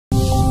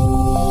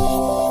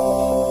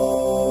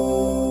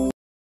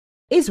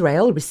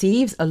Israel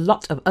receives a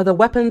lot of other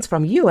weapons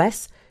from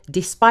US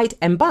despite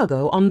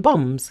embargo on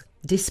bombs.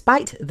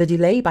 Despite the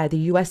delay by the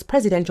US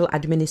presidential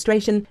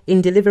administration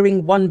in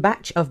delivering one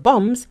batch of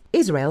bombs,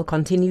 Israel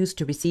continues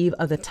to receive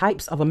other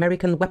types of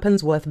American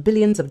weapons worth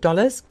billions of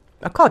dollars,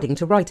 according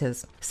to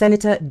Reuters.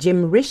 Senator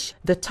Jim Risch,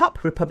 the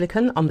top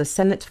Republican on the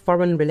Senate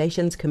Foreign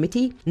Relations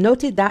Committee,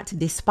 noted that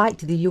despite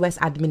the US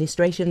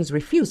administration's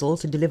refusal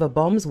to deliver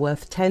bombs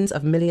worth tens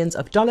of millions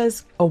of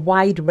dollars, a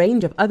wide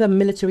range of other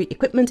military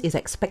equipment is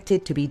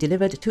expected to be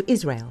delivered to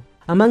Israel.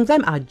 Among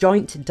them are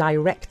joint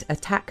direct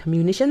attack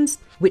munitions,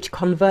 which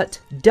convert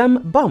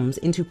dumb bombs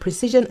into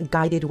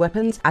precision-guided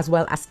weapons, as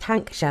well as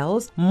tank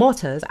shells,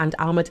 mortars, and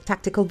armored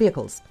tactical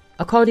vehicles.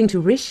 According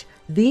to Risch,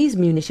 these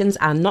munitions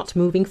are not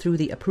moving through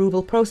the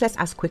approval process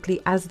as quickly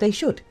as they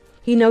should.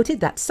 He noted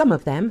that some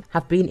of them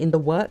have been in the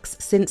works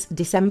since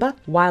December,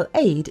 while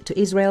aid to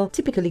Israel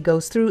typically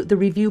goes through the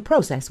review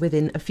process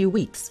within a few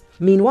weeks.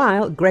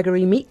 Meanwhile,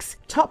 Gregory Meeks,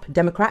 top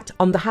Democrat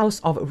on the House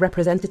of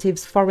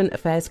Representatives Foreign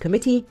Affairs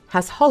Committee,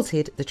 has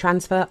halted the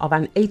transfer of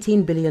an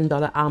 $18 billion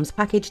arms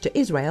package to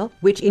Israel,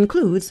 which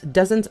includes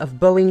dozens of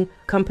Boeing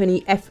Co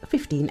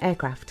F-15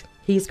 aircraft.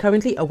 He is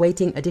currently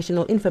awaiting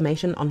additional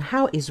information on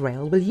how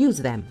Israel will use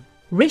them.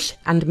 Risch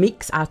and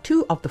Meeks are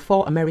two of the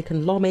 4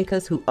 American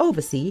lawmakers who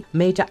oversee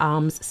major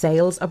arms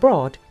sales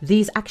abroad.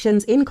 These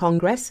actions in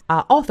Congress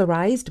are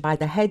authorized by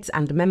the heads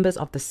and members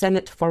of the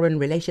Senate Foreign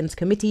Relations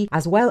Committee,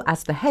 as well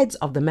as the heads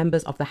of the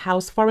members of the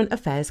House Foreign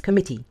Affairs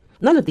Committee.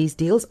 None of these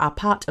deals are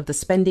part of the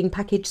spending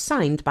package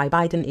signed by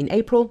Biden in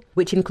April,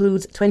 which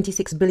includes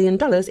 $26 billion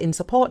in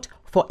support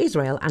for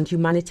Israel and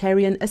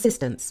humanitarian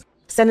assistance.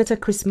 Senator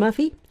Chris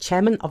Murphy,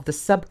 chairman of the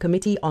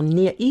Subcommittee on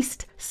Near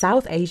East,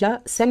 South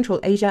Asia, Central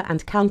Asia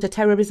and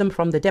Counterterrorism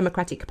from the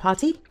Democratic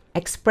Party,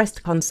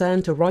 expressed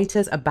concern to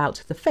Reuters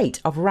about the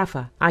fate of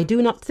Rafah. "I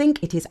do not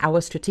think it is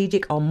our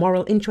strategic or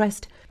moral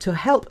interest to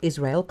help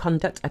Israel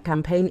conduct a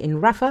campaign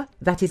in Rafah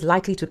that is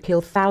likely to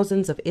kill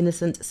thousands of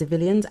innocent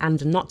civilians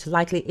and not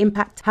likely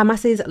impact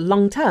Hamas's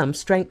long-term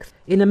strength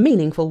in a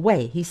meaningful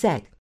way," he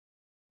said.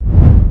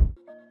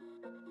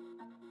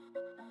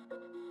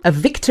 A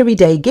Victory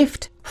Day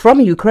gift from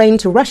Ukraine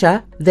to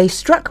Russia, they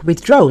struck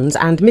with drones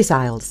and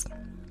missiles.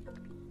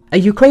 A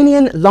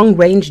Ukrainian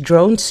long-range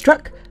drone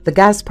struck the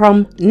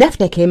Gazprom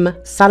Neftekhim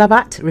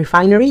Salavat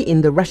refinery in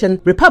the Russian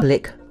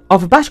Republic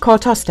of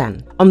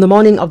Bashkortostan on the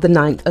morning of the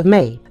 9th of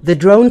May. The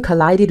drone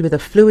collided with a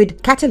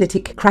fluid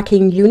catalytic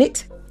cracking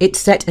unit. It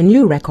set a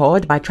new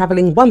record by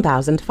traveling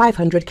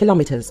 1,500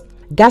 kilometers.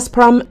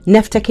 Gazprom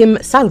Neftekhim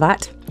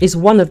Salavat is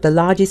one of the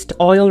largest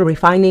oil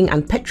refining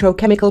and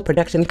petrochemical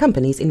production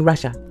companies in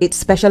Russia. It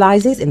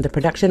specializes in the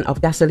production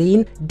of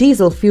gasoline,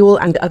 diesel fuel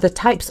and other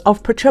types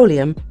of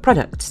petroleum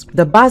products.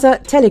 The Baza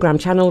Telegram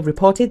channel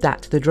reported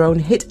that the drone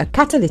hit a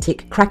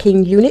catalytic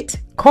cracking unit,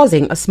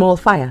 causing a small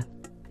fire.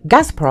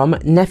 Gazprom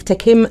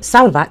Neftekhim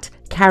Salavat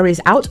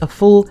carries out a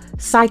full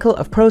cycle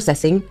of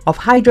processing of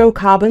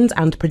hydrocarbons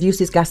and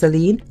produces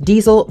gasoline,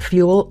 diesel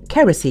fuel,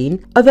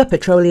 kerosene, other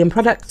petroleum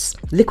products,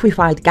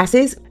 liquefied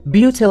gases,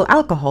 butyl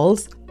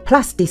alcohols,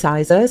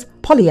 plasticizers,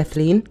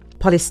 polyethylene,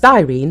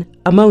 polystyrene,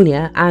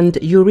 ammonia and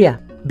urea.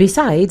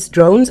 Besides,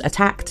 drones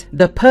attacked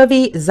the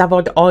Pervy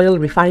Zavod oil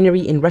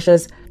refinery in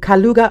Russia's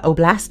Kaluga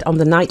Oblast on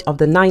the night of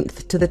the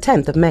 9th to the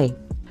 10th of May.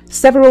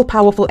 Several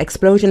powerful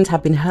explosions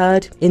have been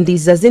heard in the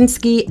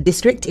Zelenski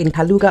district in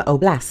Kaluga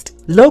Oblast.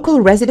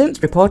 Local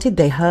residents reported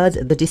they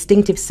heard the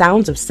distinctive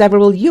sounds of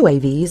several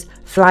UAVs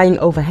flying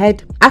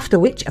overhead, after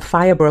which a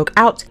fire broke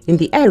out in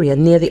the area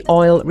near the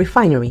oil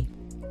refinery.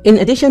 In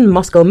addition,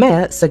 Moscow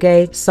Mayor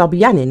Sergei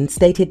Sobyanin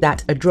stated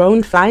that a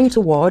drone flying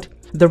toward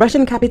the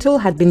Russian capital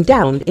had been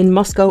downed in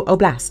Moscow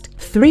Oblast.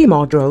 3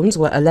 more drones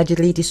were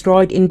allegedly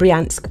destroyed in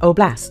Bryansk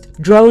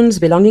Oblast. Drones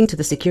belonging to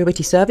the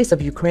Security Service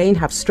of Ukraine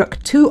have struck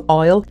 2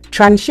 oil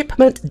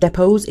transshipment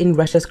depots in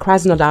Russia's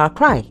Krasnodar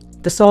Krai.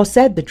 The source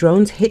said the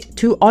drones hit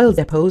 2 oil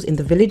depots in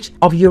the village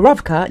of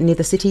Yurovka near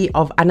the city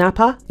of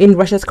Anapa in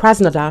Russia's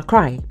Krasnodar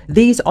Krai.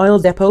 These oil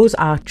depots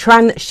are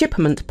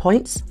transshipment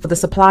points for the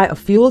supply of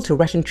fuel to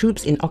Russian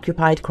troops in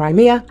occupied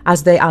Crimea,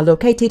 as they are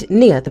located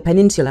near the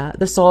peninsula,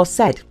 the source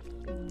said.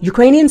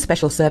 Ukrainian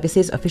special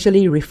services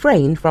officially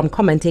refrained from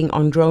commenting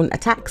on drone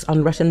attacks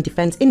on Russian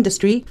defense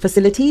industry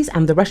facilities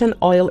and the Russian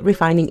oil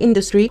refining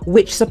industry,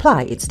 which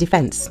supply its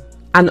defense.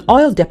 An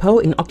oil depot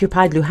in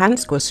occupied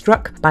Luhansk was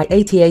struck by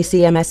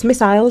ATACMS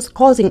missiles,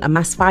 causing a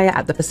mass fire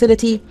at the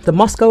facility, the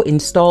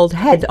Moscow-installed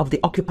head of the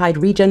occupied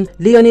region,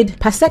 Leonid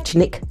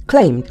Pasechnik,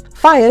 claimed.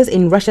 Fires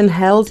in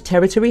Russian-held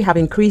territory have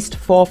increased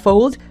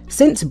 4-fold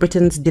since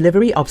Britain's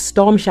delivery of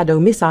Storm Shadow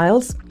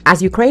missiles,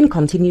 as Ukraine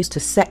continues to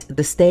set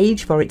the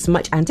stage for its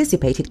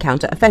much-anticipated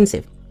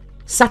counter-offensive.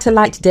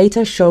 Satellite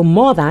data show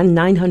more than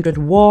 900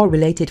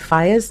 war-related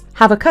fires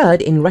have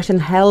occurred in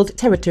Russian-held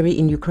territory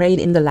in Ukraine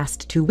in the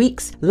last 2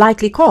 weeks,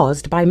 likely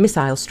caused by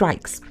missile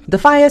strikes. The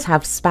fires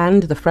have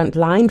spanned the front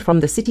line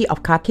from the city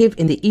of Kharkiv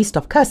in the east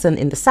of Kherson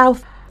in the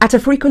south, at a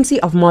frequency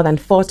of more than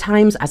 4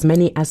 times as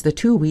many as the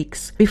 2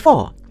 weeks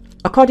before.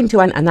 According to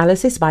an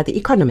analysis by The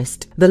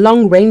Economist, the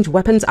long-range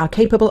weapons are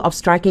capable of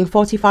striking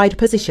fortified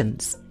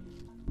positions.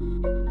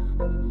 you.